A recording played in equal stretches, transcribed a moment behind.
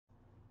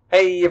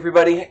Hey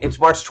everybody, it's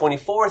March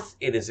 24th,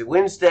 it is a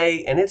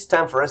Wednesday, and it's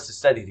time for us to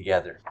study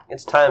together.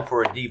 It's time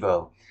for a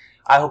Devo.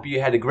 I hope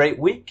you had a great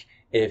week.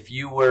 If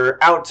you were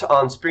out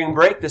on spring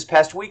break this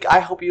past week,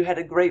 I hope you had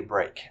a great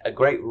break, a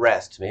great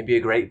rest, maybe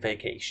a great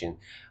vacation.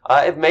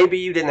 If maybe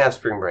you didn't have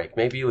spring break,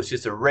 maybe it was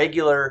just a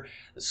regular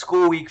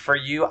school week for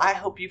you, I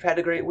hope you've had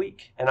a great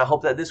week. And I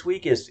hope that this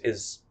week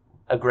is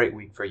a great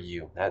week for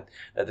you. That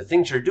the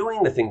things you're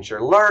doing, the things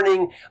you're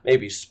learning,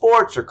 maybe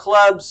sports or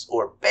clubs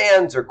or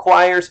bands or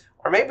choirs,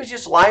 or maybe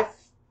just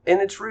life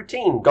in its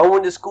routine,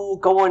 going to school,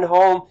 going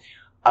home.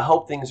 I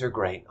hope things are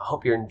great. I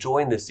hope you're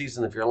enjoying this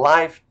season of your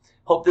life.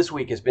 Hope this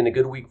week has been a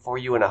good week for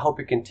you, and I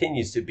hope it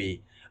continues to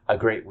be a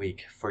great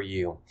week for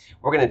you.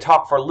 We're going to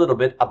talk for a little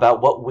bit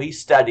about what we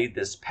studied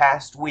this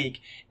past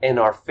week in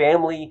our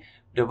family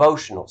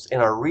devotionals, in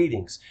our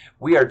readings.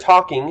 We are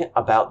talking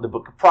about the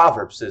book of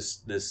Proverbs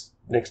this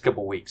next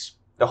couple weeks.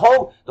 The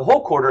whole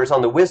quarter is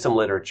on the wisdom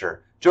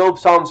literature, Job,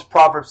 Psalms,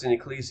 Proverbs, and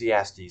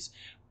Ecclesiastes.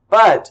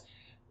 But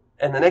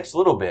in the next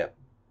little bit,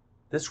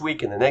 this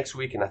week and the next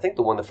week, and I think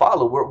the one to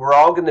follow, we're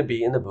all going to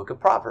be in the book of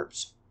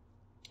Proverbs.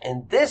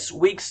 And this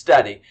week's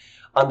study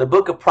on the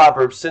book of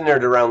Proverbs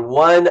centered around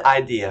one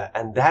idea,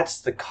 and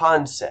that's the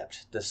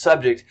concept, the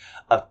subject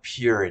of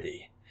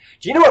purity.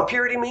 Do you know what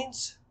purity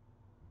means?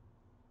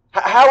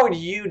 How would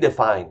you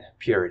define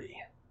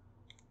purity?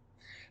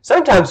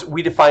 Sometimes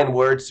we define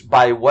words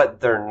by what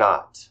they're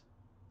not.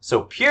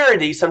 So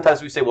purity,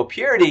 sometimes we say, well,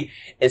 purity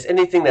is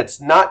anything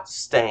that's not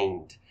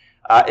stained.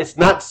 It's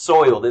not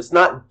soiled. It's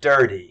not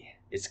dirty.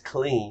 It's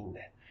clean.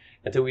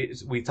 Until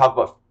we talk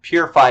about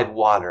purified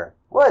water.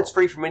 Well, it's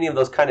free from any of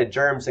those kind of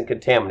germs and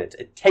contaminants.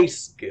 It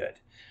tastes good.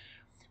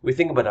 We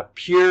think about a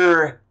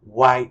pure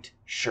white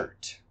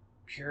shirt.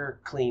 Pure,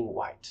 clean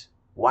white.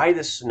 White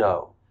as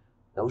snow.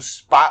 No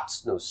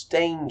spots, no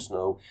stains,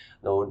 no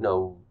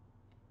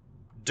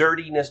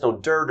dirtiness, no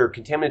dirt or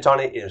contaminants on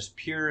it. It is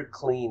pure,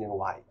 clean, and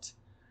white.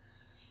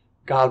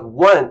 God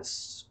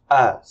wants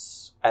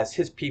us as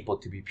His people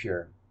to be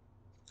pure.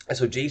 And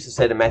so Jesus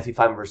said in Matthew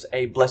 5 verse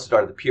 8, "Blessed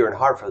are the pure in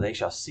heart, for they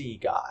shall see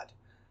God."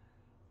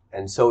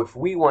 And so if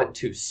we want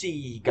to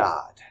see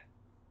God,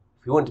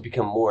 if we want to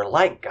become more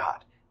like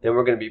God, then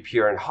we're going to be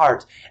pure in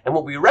heart. And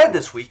what we read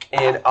this week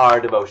in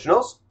our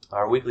devotionals,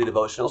 our weekly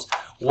devotionals,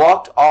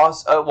 walked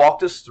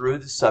us through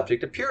the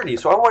subject of purity.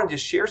 So I wanted to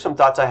share some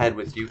thoughts I had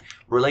with you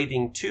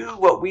relating to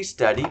what we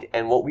studied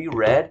and what we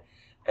read.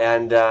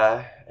 And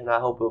I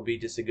hope it'll be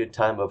just a good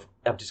time of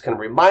just kind of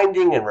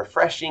reminding and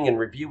refreshing and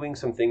reviewing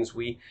some things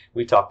we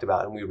talked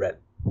about and we read,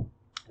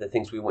 the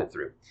things we went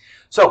through.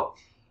 So,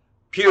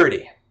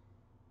 purity.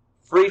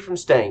 Free from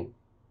stain,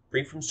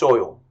 free from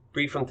soil,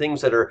 free from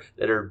things that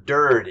are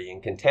dirty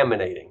and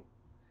contaminating.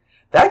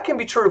 That can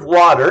be true of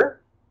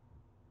water.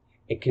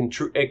 It can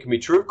be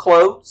true of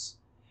clothes.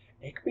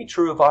 It can be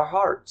true of our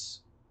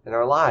hearts and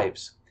our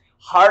lives.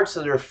 Hearts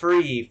that are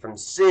free from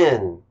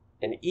sin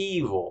and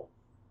evil.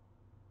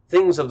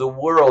 Things of the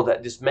world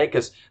that just make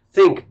us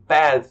think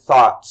bad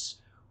thoughts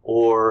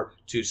or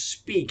to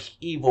speak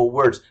evil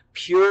words.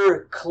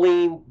 Pure,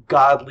 clean,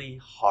 godly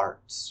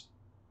hearts.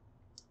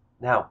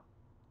 Now,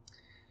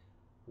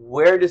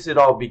 where does it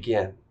all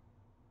begin? Have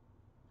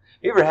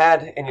you ever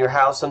had in your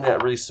house something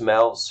that really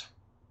smells?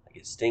 Like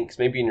it stinks,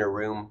 maybe in your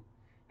room.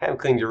 Haven't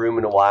cleaned your room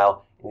in a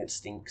while and it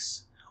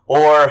stinks.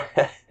 Or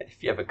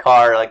if you have a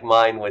car like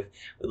mine with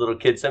little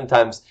kids,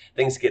 sometimes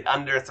things get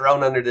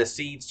thrown under the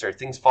seats or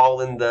things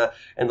fall in the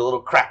little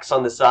cracks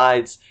on the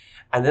sides.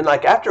 And then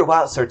like after a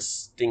while it starts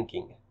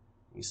stinking.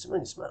 You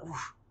smell.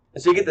 Oof.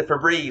 And so you get the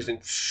Febreze and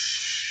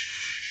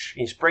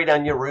you spray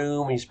down your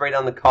room and you spray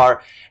down the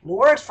car. And it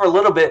works for a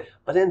little bit,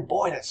 but then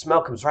boy, that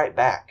smell comes right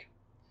back.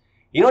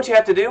 You know what you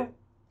have to do?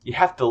 You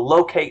have to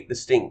locate the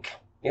stink.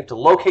 You have to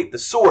locate the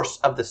source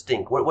of the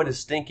stink. What is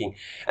stinking?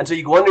 And so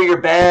you go under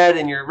your bed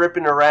and you're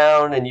ripping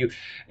around and you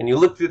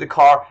look through the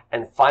car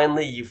and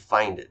finally you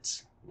find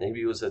it.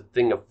 Maybe it was a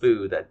thing of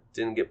food that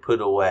didn't get put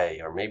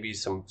away, or maybe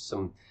some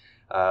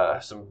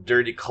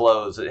dirty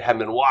clothes that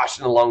haven't been washed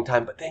in a long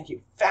time, but then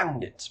you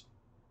found it.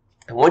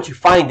 And once you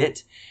find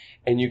it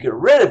and you get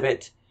rid of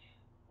it,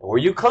 or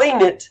you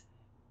clean it,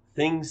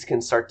 things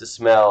can start to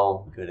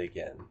smell good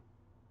again.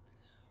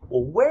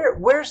 Well,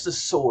 where's the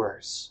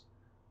source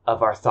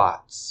of our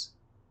thoughts?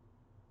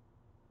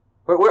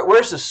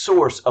 Where's the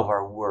source of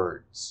our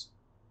words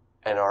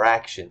and our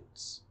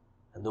actions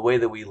and the way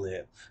that we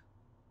live?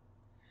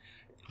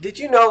 Did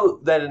you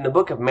know that in the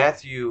book of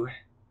Matthew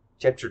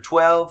chapter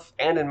 12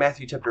 and in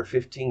Matthew chapter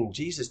 15,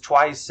 Jesus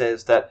twice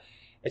says that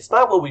it's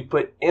not what we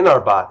put in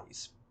our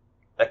bodies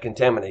that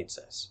contaminates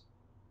us.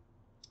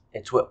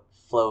 It's what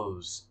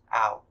flows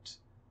out.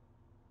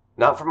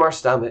 Not from our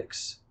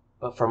stomachs,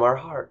 but from our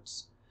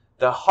hearts.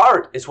 The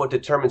heart is what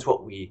determines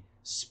what we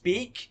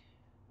speak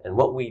and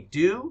what we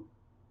do.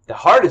 The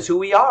heart is who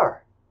we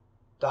are.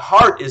 The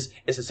heart is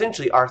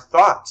essentially our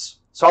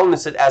thoughts. Solomon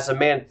said, as a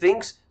man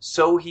thinks,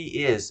 so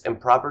he is, in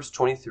Proverbs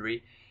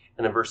 23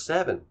 and in verse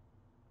 7.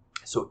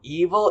 So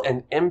evil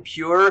and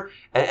impure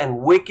and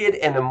wicked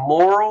and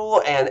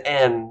immoral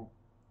and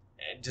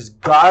just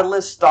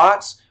godless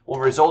thoughts, will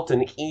result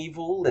in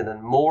evil and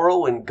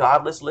immoral and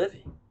godless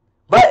living.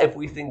 But if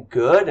we think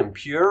good and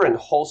pure and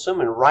wholesome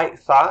and right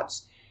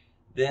thoughts,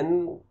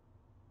 then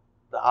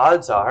the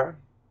odds are,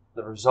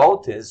 the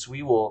result is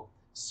we will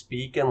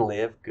speak and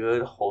live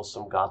good,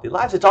 wholesome, godly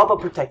lives. It's all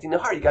about protecting the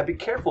heart. You got to be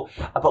careful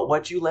about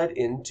what you let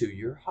into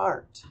your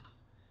heart.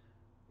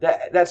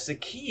 That's the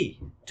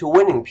key to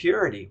winning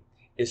purity,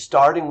 is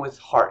starting with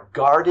heart,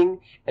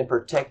 guarding and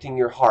protecting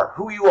your heart.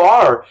 Who you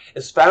are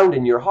is found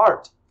in your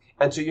heart.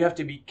 And so you have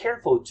to be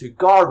careful to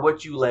guard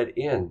what you let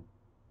in,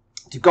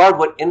 to guard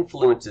what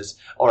influences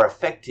are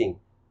affecting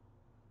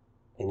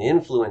and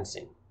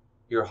influencing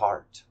your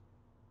heart.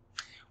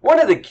 One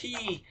of the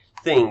key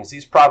things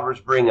these Proverbs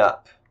bring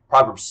up,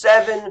 Proverbs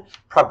 7,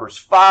 Proverbs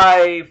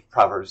 5,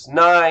 Proverbs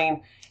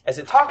 9, as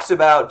it talks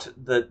about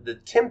the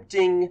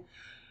tempting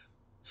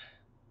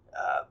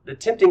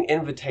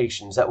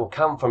invitations that will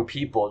come from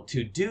people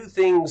to do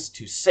things,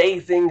 to say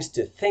things,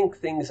 to think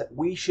things that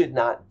we should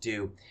not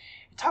do.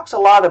 It talks a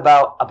lot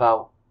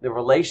about the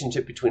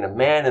relationship between a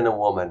man and a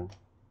woman.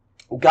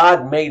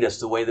 God made us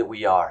the way that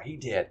we are. He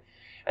did.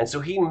 And so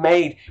he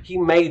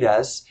made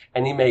us,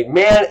 and he made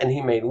man and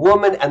he made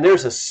woman, and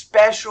there's a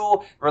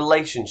special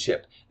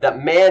relationship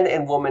that man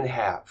and woman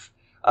have.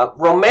 A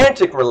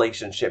romantic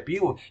relationship.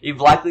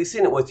 You've likely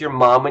seen it with your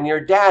mom and your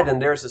dad,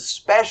 and there's a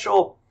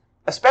special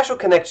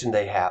connection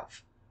they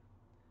have.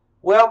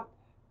 Well,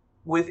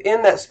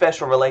 within that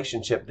special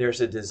relationship, there's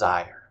a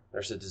desire.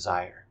 There's a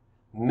desire.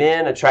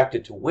 Men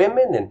attracted to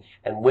women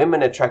and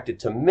women attracted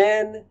to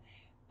men,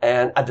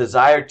 and a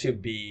desire to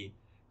be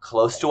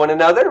close to one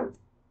another,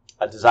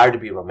 a desire to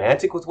be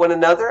romantic with one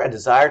another, a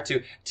desire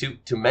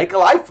to make a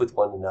life with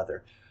one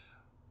another.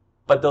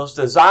 But those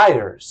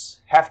desires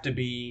have to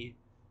be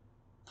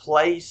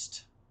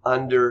placed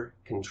under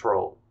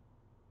control.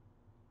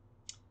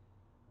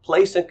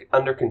 Placed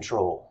under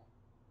control.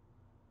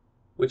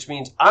 Which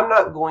means I'm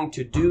not going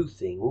to do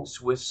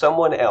things with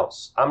someone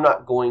else. I'm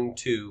not going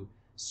to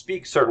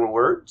speak certain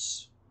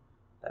words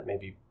that may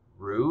be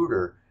rude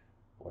or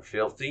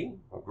filthy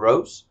or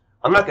gross.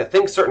 I'm not going to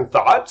think certain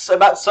thoughts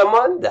about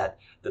someone that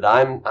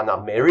I'm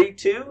not married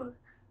to.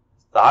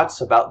 Thoughts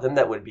about them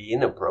that would be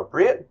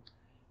inappropriate.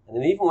 And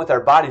then even with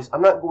our bodies,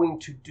 I'm not going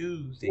to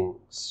do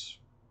things.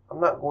 I'm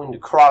not going to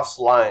cross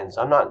lines.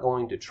 I'm not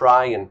going to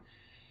try and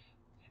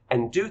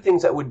do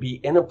things that would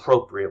be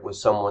inappropriate with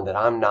someone that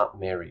I'm not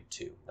married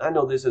to. I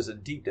know this is a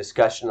deep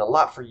discussion, a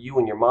lot for you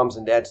and your moms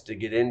and dads to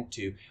get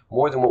into,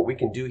 more than what we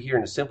can do here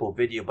in a simple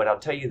video, but I'll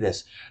tell you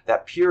this,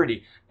 that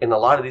purity in a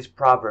lot of these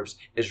Proverbs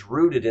is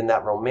rooted in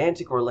that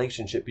romantic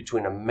relationship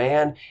between a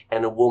man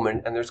and a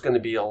woman, and there's going to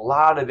be a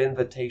lot of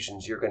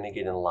invitations you're going to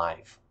get in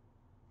life.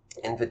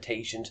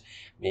 Invitations,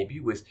 maybe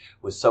with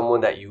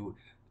someone that you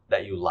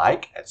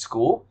like at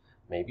school,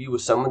 maybe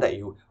with someone that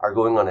you are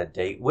going on a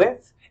date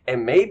with. It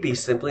may be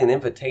simply an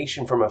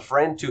invitation from a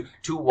friend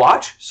to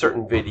watch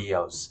certain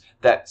videos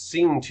that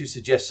seem to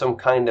suggest some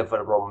kind of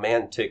a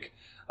romantic,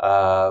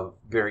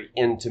 very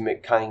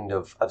intimate kind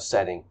of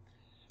setting.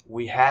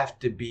 We have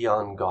to be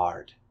on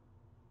guard.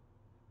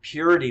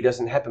 Purity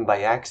doesn't happen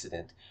by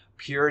accident.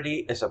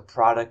 Purity is a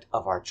product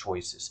of our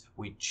choices.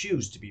 We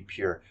choose to be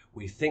pure.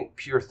 We think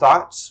pure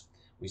thoughts.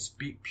 We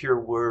speak pure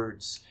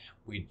words.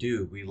 We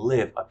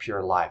live a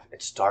pure life.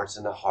 It starts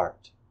in the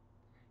heart.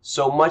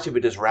 So much of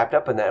it is wrapped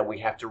up in that, and we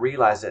have to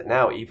realize that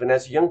now. Even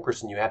as a young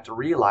person, you have to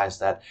realize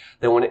that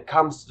when it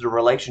comes to the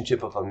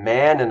relationship of a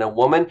man and a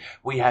woman,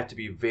 we have to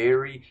be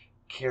very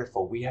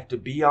careful. We have to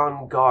be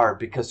on guard,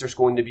 because there's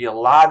going to be a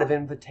lot of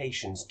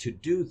invitations to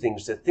do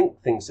things, to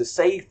think things, to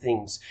say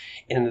things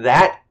in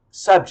that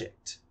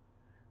subject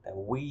that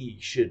we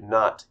should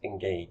not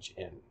engage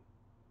in.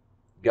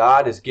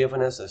 God has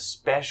given us a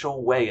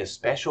special way, a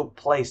special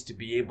place to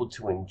be able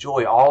to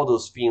enjoy all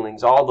those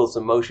feelings, all those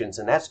emotions,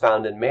 and that's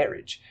found in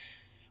marriage.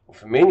 Well,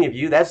 for many of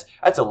you, that's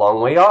a long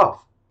way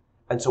off.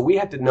 And so we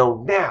have to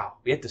know now.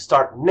 We have to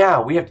start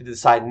now. We have to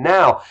decide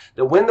now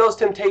that when those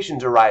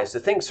temptations arise,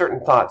 to think certain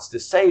thoughts, to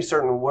say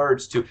certain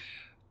words, to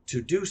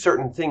do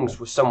certain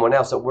things with someone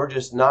else, that we're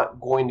just not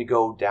going to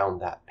go down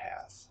that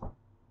path.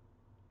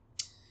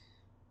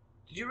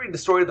 Did you read the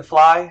story of the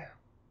fly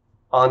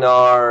on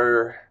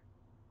our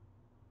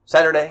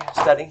Saturday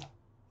study?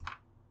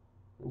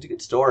 It's a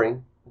good story.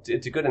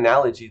 It's a good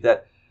analogy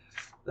that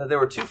there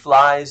were two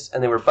flies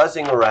and they were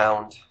buzzing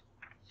around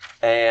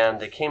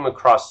and they came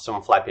across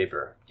some fly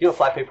paper. Do you know what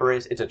fly paper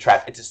is? It's a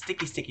trap. It's a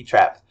sticky, sticky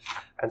trap.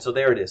 And so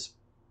there it is.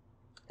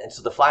 And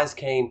so the flies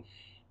came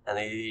and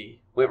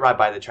they went right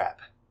by the trap.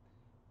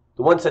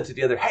 The one said to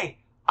the other,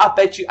 "Hey, I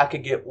bet you I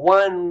could get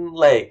one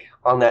leg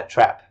on that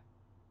trap."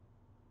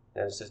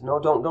 And it says, "No,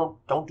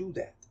 don't do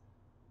that."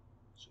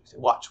 So he said,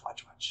 watch.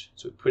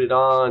 So he put it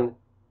on.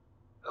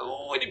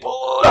 Oh, and he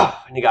pulled,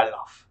 and he got it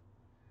off.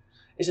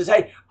 He says,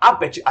 "Hey, I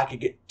bet you I could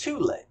get two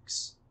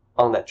legs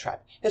on that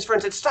trap." His friend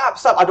said, Stop,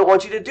 I don't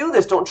want you to do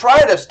this. Don't try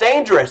it, that's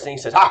dangerous. And he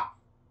says,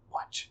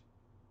 watch.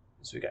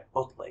 And so he got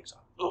both legs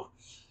off. Oh.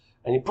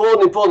 And he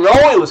pulled, and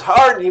oh, it was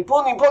hard. And he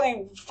pulled, and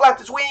he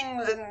flapped his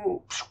wings, and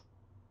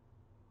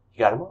he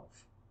got him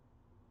off.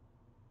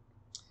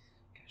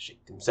 Gotta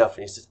shake himself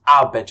and he says,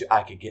 I'll bet you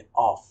I could get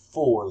all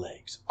 4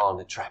 legs on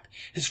the trap.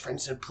 His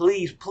friend said,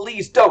 please,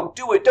 please, don't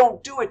do it,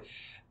 don't do it.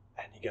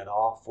 And he got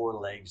all 4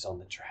 legs on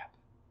the trap.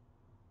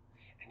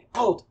 And he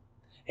pulled,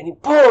 and he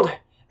pulled,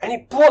 and he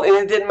pulled, and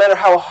it didn't matter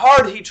how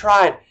hard he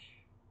tried.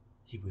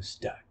 He was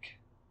stuck.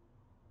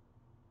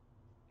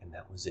 And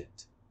that was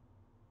it.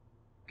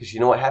 Because you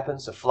know what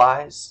happens to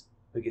flies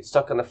who get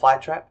stuck on the fly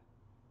trap?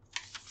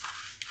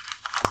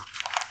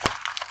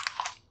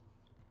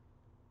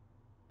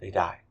 They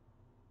die.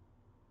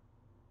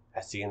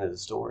 That's the end of the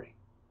story.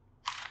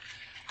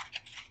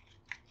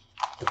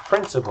 The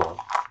principle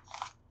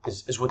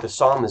is what the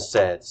psalmist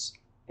says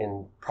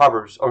in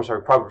Proverbs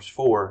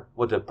 4,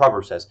 what the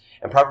Proverbs says.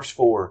 In Proverbs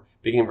 4,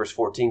 beginning verse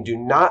 14, do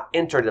not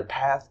enter the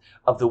path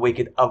of the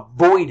wicked.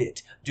 Avoid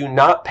it. Do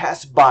not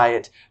pass by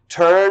it.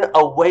 Turn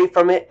away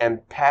from it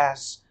and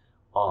pass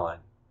on.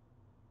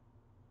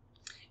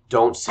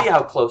 Don't see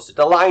how close to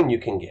the line you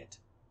can get.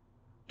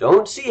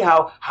 Don't see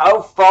how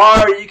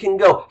far you can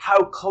go,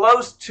 how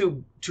close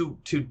to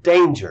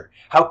danger,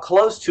 how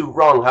close to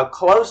wrong, how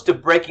close to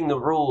breaking the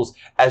rules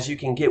as you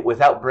can get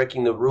without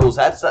breaking the rules.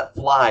 That's that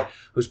fly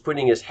who's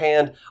putting his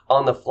hand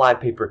on the fly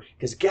paper.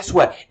 Because guess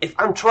what? If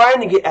I'm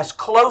trying to get as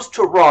close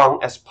to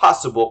wrong as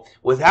possible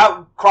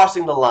without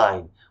crossing the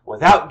line,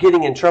 without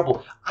getting in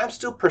trouble, I'm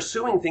still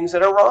pursuing things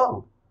that are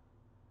wrong.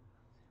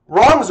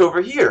 Wrong's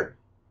over here.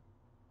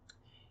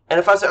 And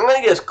if I say, I'm going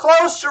to get as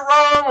close to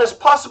wrong as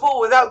possible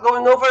without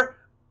going over,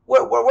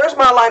 where's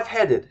my life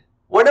headed?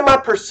 What am I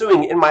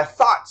pursuing in my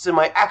thoughts, in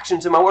my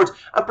actions, in my words?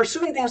 I'm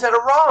pursuing things that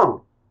are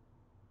wrong.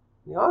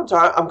 The odds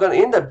are I'm going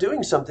to end up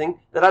doing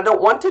something that I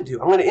don't want to do.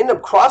 I'm going to end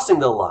up crossing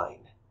the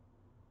line.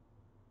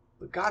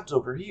 But God's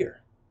over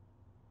here.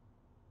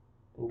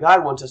 And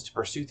God wants us to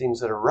pursue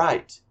things that are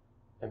right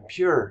and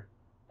pure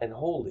and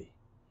holy.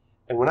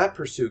 And when I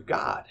pursue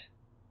God,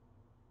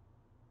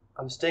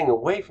 I'm staying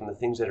away from the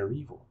things that are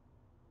evil.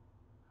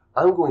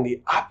 I'm going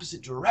the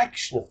opposite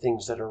direction of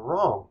things that are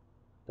wrong,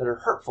 that are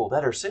hurtful,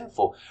 that are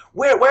sinful.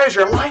 Where's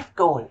your life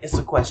going? Is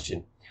the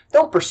question.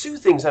 Don't pursue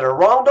things that are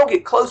wrong. Don't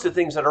get close to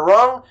things that are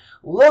wrong.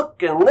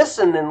 Look and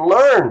listen and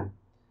learn.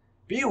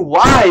 Be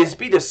wise,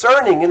 be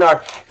discerning. In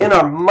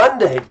our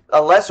Monday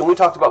lesson, we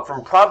talked about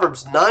from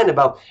Proverbs 9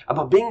 about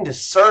being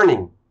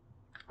discerning,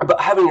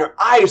 about having your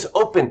eyes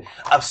open,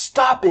 of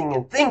stopping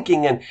and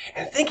thinking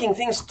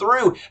things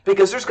through,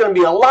 because there's going to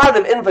be a lot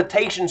of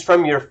invitations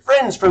from your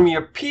friends, from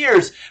your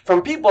peers,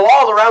 from people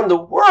all around the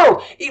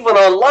world, even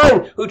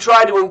online, who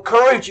try to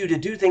encourage you to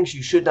do things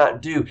you should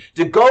not do,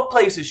 to go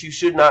places you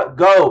should not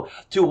go,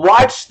 to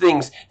watch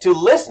things, to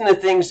listen to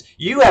things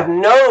you have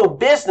no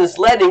business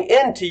letting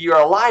into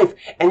your life.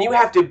 And you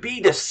have to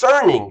be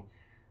discerning.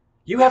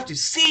 You have to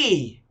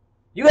see.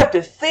 You have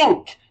to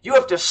think. You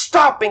have to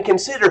stop and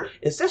consider,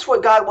 is this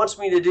what God wants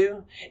me to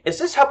do? Is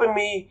this helping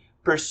me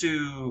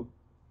pursue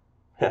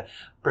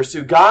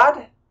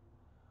God?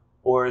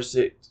 Or is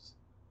it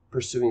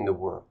pursuing the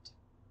world,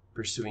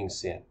 pursuing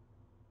sin,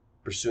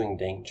 pursuing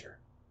danger?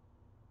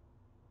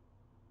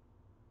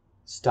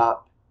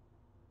 Stop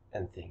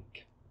and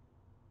think.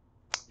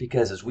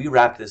 Because as we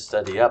wrap this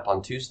study up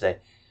on Tuesday,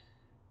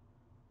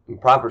 in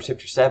Proverbs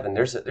chapter 7,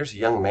 there's a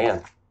young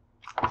man.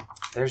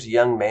 There's a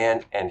young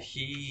man, and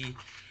he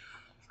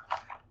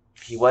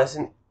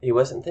wasn't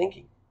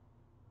thinking.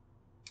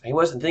 He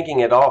wasn't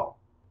thinking at all,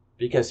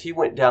 because he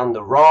went down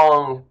the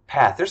wrong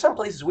path. There's some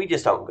places we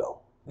just don't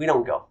go. We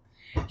don't go.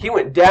 He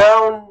went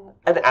down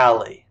an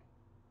alley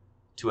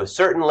to a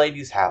certain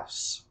lady's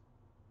house.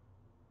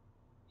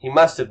 He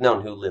must have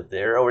known who lived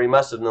there, or he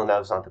must have known that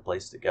was not the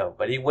place to go.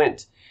 But he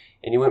went,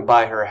 and he went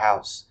by her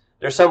house.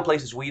 There's some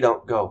places we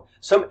don't go.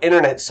 Some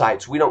internet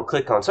sites we don't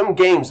click on. Some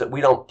games that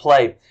we don't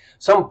play.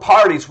 Some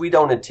parties we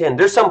don't attend.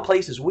 There's some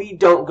places we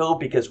don't go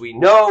because we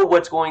know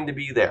what's going to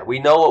be there. We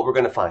know what we're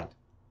going to find.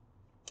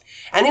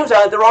 And he was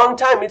out at the wrong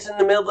time. It's in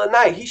the middle of the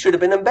night. He should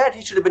have been in bed.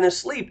 He should have been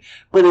asleep.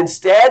 But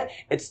instead,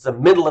 it's the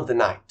middle of the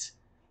night.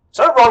 It's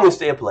not wrong to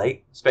stay up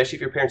late, especially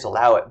if your parents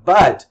allow it.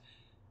 But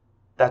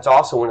that's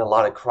also when a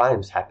lot of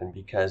crimes happen,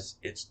 because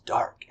it's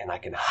dark and I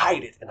can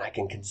hide it and I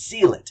can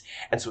conceal it.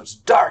 And so it's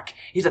dark.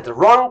 He's at the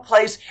wrong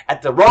place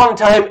at the wrong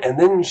time, and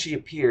then she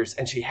appears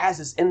and she has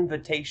this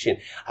invitation.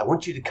 I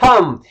want you to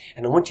come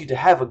and I want you to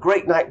have a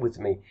great night with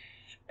me.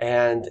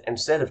 And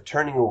instead of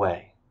turning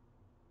away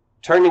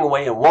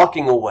and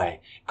walking away,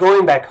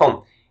 going back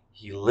home,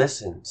 he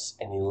listens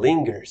and he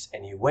lingers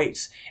and he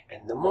waits.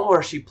 And the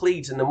more she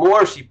pleads and the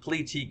more she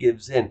pleads, he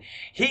gives in.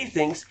 He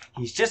thinks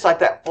he's just like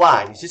that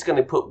fly. He's just going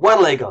to put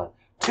one leg on,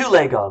 two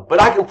leg on.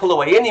 But I can pull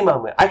away any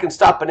moment. I can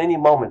stop at any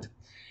moment.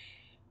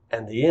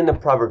 And the end of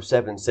Proverbs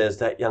 7 says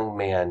that young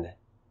man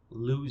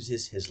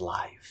loses his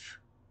life.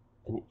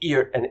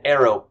 An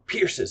arrow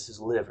pierces his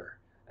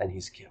liver and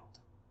he's killed.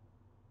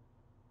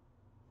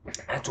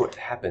 That's what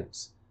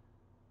happens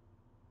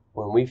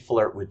when we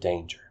flirt with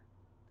danger.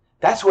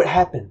 That's what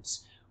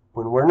happens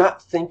when we're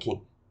not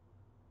thinking.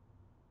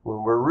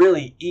 when we're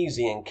really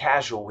easy and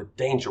casual with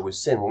danger, with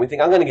sin, when we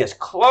think, I'm going to get as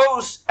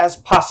close as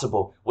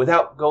possible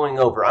without going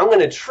over. I'm going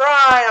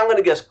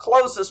to get as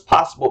close as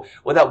possible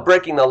without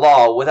breaking the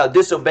law, without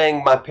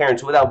disobeying my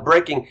parents, without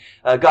breaking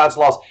God's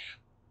laws.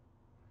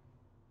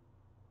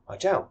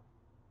 Watch out.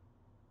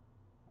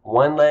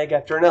 One leg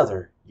after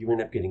another, you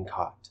end up getting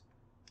caught.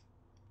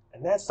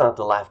 And that's not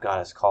the life God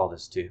has called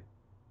us to.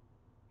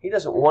 He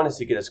doesn't want us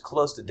to get as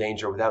close to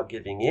danger without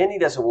giving in. He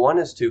doesn't want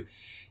us to.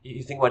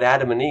 You think about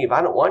Adam and Eve.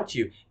 I don't want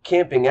you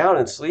camping out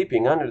and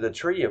sleeping under the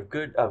tree of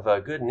good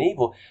and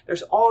evil.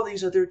 There's all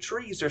these other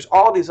trees. There's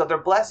all these other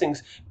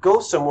blessings.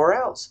 Go somewhere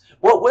else.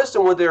 What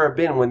wisdom would there have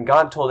been when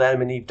God told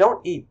Adam and Eve,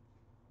 don't eat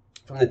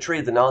from the tree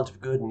of the knowledge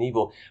of good and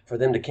evil, for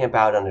them to camp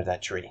out under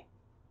that tree,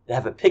 to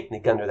have a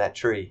picnic under that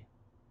tree?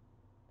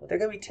 But they're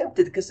going to be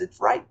tempted because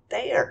it's right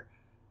there.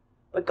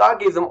 But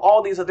God gave them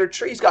all these other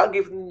trees. God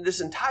gave them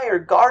this entire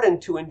garden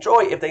to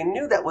enjoy. If they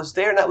knew that was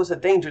there and that was a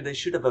danger, they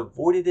should have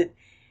avoided it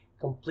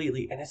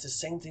completely. And it's the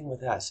same thing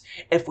with us.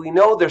 If we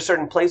know there's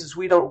certain places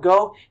we don't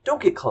go,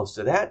 don't get close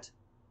to that.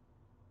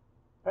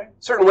 Right?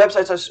 Certain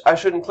websites I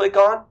shouldn't click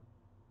on,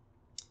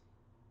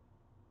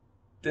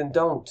 then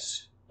don't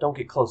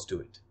get close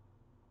to it.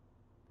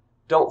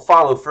 Don't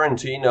follow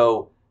friends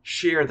who,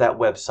 share that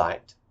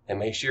website and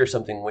may share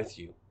something with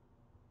you.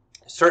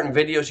 Certain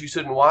videos you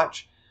shouldn't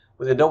watch,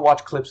 well, then don't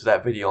watch clips of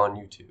that video on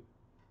YouTube.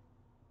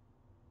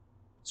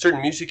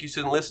 Certain music you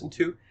shouldn't listen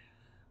to,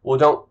 well,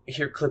 don't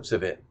hear clips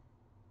of it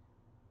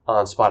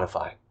on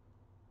Spotify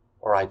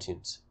or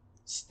iTunes.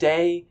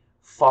 Stay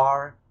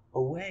far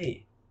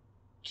away.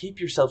 Keep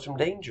yourselves from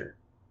danger.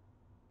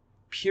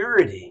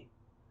 Purity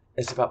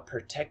is about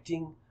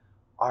protecting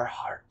our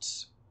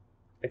hearts.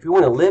 If we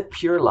want to live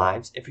pure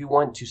lives, if we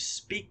want to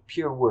speak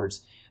pure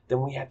words,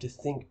 then we have to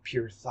think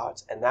pure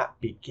thoughts, and that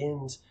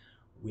begins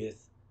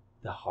with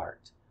the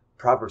heart.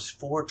 Proverbs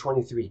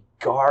 4:23,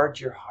 guard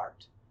your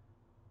heart,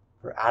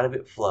 for out of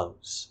it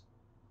flows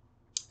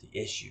the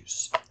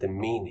issues, the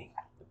meaning,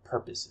 the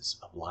purposes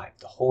of life,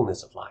 the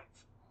wholeness of life.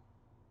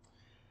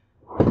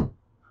 I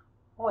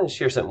want to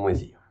share something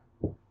with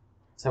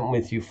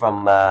you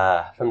from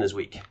this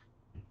week.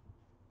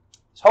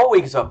 This whole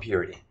week is about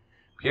purity.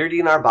 Purity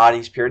in our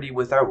bodies, purity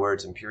with our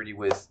words, and purity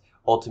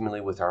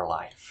ultimately with our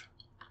life.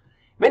 In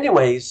many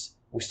ways,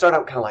 we start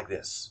out kind of like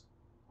this.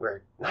 We're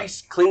a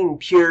nice, clean,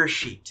 pure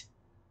sheet.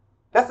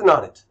 Nothing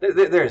on it.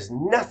 There is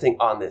nothing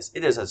on this.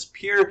 It is as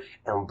pure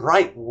and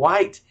bright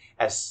white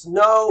as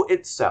snow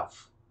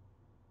itself.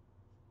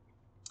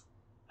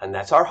 And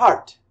that's our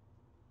heart.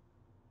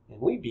 And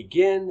we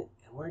begin,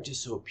 and we're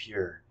just so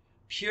pure.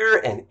 Pure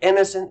and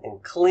innocent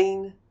and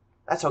clean.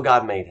 That's how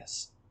God made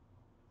us.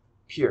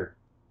 Pure.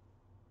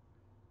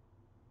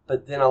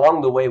 But then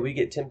along the way, we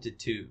get tempted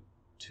to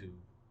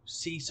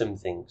see some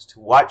things, to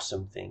watch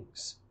some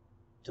things,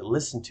 to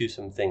listen to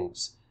some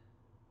things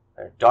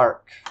that are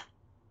dark,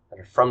 that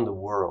are from the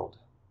world.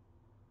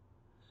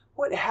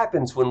 What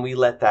happens when we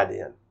let that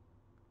in?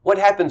 What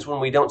happens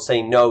when we don't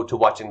say no to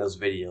watching those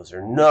videos,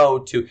 or no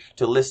to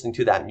listening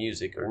to that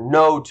music, or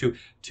no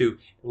to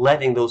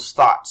letting those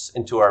thoughts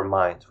into our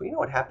minds? Well, you know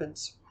what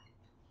happens?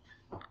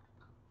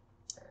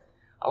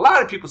 A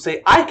lot of people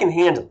say, I can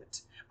handle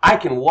it. I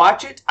can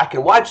watch it. I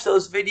can watch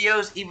those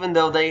videos, even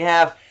though they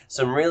have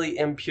some really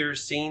impure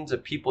scenes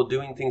of people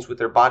doing things with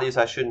their bodies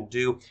I shouldn't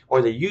do,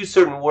 or they use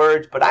certain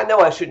words, but I know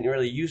I shouldn't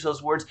really use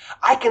those words.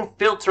 I can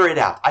filter it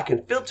out. I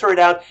can filter it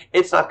out.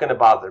 It's not going to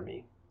bother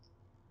me.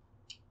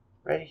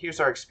 Right? Here's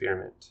our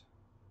experiment.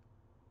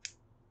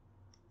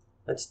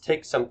 Let's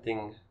take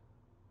something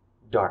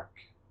dark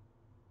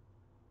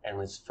and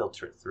let's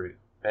filter it through.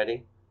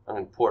 Ready? I'm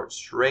going to pour it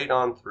straight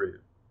on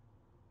through.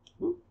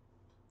 Ooh.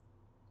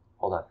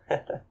 Hold on.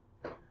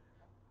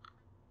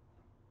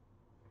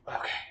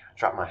 Okay.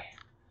 Drop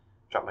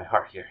my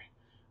heart here.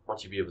 I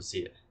want you to be able to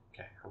see it.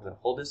 Okay, I'm going to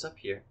hold this up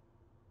here.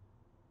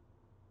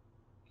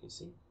 Can you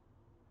see?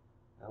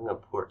 I'm going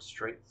to pour it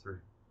straight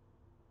through.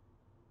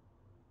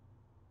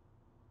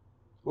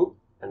 Whoop,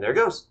 and there it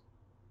goes.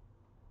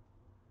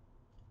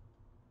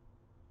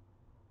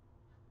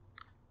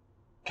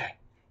 Okay,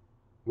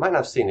 you might not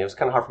have seen it. It was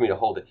kind of hard for me to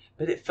hold it,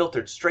 but it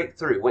filtered straight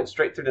through. Went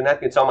straight through the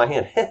napkin. It's on my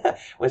hand.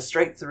 Went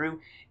straight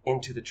through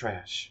into the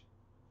trash.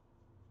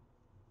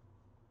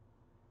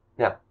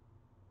 Now,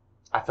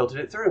 I filtered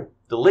it through.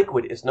 The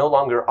liquid is no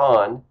longer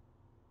on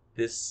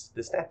this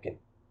napkin.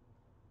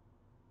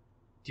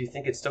 Do you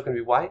think it's still going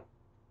to be white?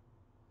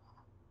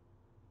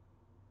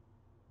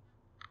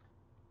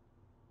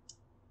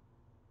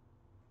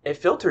 It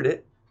filtered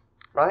it,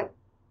 right?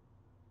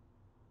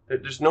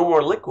 There's no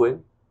more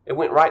liquid. It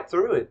went right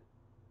through it.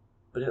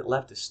 But it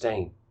left a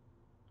stain.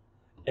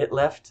 It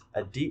left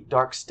a deep,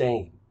 dark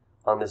stain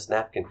on this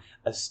napkin.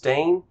 A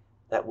stain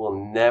that will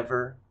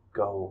never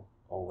go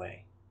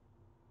away.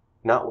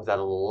 Not without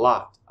a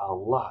lot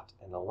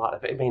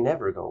of it. It may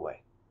never go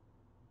away.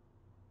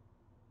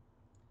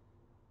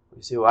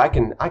 You see, well, I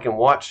can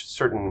watch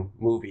certain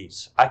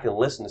movies. I can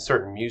listen to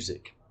certain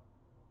music.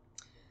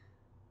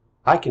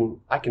 I can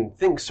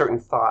think certain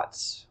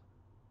thoughts.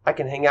 I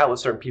can hang out with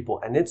certain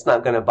people and it's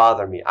not going to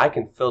bother me. I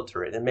can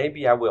filter it, and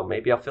maybe I will.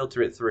 Maybe I'll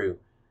filter it through.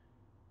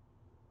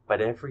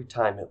 But every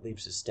time it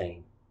leaves a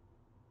stain.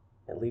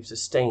 It leaves a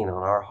stain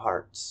on our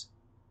hearts.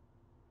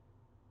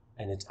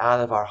 And it's out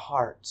of our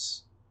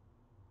hearts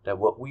that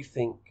what we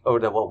think, or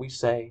that what we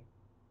say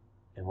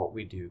and what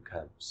we do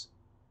comes.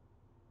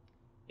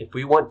 If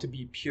we want to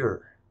be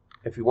pure,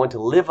 if we want to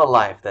live a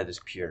life that is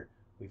pure,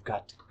 we've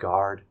got to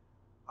guard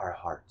our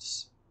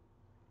hearts.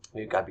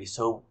 We've got to be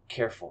so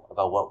careful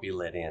about what we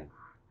let in.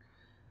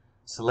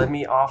 So let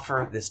me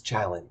offer this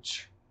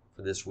challenge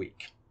for this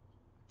week,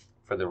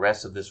 for the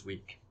rest of this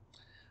week.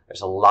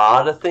 There's a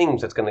lot of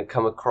things that's going to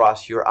come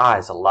across your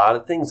eyes, a lot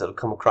of things that will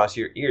come across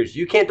your ears.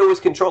 You can't always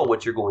control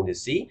what you're going to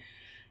see.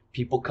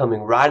 People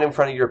coming right in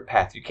front of your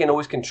path. You can't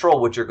always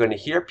control what you're going to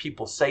hear.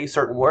 People say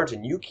certain words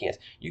and you can't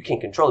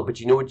control it. But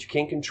you know what you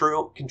can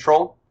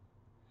control?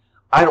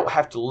 I don't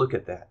have to look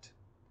at that.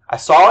 I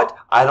saw it.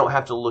 I don't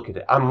have to look at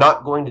it. I'm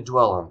not going to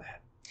dwell on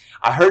that.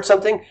 I heard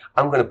something.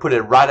 I'm going to put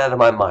it right out of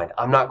my mind.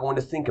 I'm not going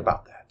to think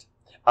about that.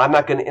 I'm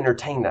not going to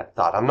entertain that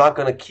thought. I'm not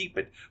going to keep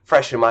it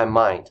fresh in my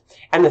mind.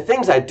 And the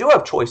things I do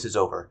have choices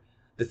over,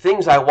 the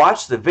things I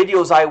watch, the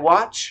videos I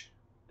watch,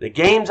 the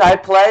games I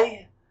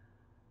play,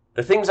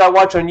 the things I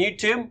watch on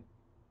YouTube,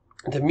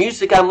 the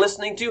music I'm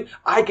listening to,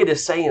 I get a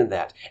say in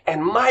that.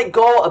 And my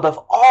goal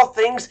above all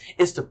things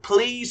is to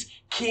please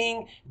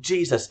King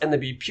Jesus and to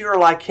be pure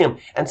like him.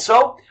 And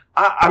so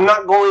I'm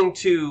not going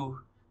to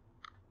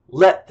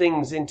let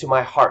things into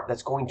my heart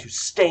that's going to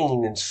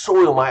stain and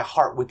soil my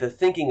heart with the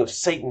thinking of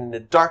Satan and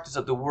the darkness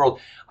of the world.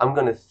 I'm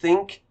going to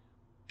think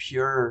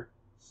pure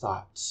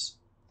thoughts.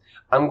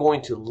 I'm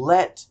going to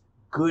let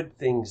good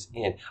things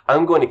in.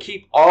 I'm going to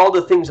keep all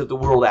the things of the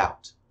world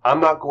out. I'm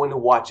not going to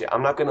watch it.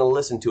 I'm not going to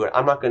listen to it.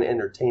 I'm not going to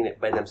entertain it.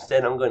 But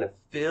instead, I'm going to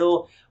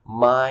fill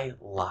my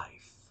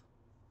life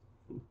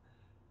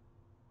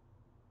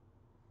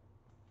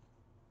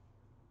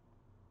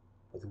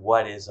with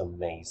what is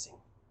amazing,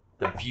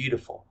 the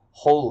beautiful,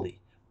 holy,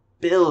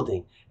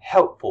 building,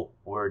 helpful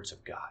words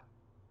of God.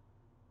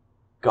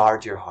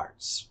 Guard your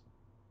hearts.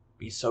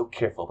 Be so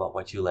careful about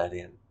what you let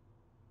in.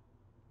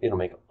 It'll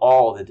make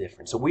all the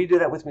difference. So will you do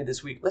that with me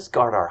this week? Let's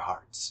guard our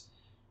hearts.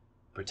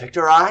 Protect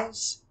our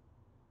eyes.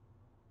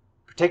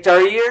 Protect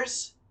our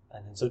ears.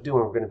 And in so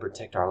doing, we're going to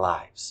protect our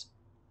lives.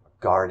 We're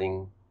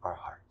guarding our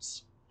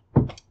hearts.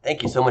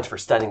 Thank you so much for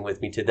studying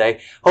with me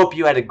today. Hope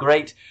you had a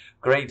great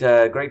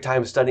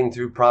time studying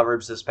through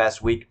Proverbs this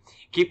past week.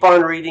 Keep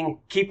on reading,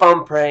 keep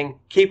on praying,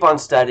 keep on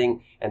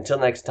studying. Until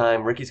next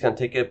time, Ricky's going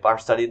to take up our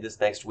study this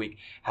next week.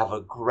 Have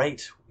a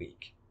great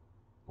week,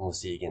 and we'll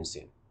see you again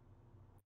soon.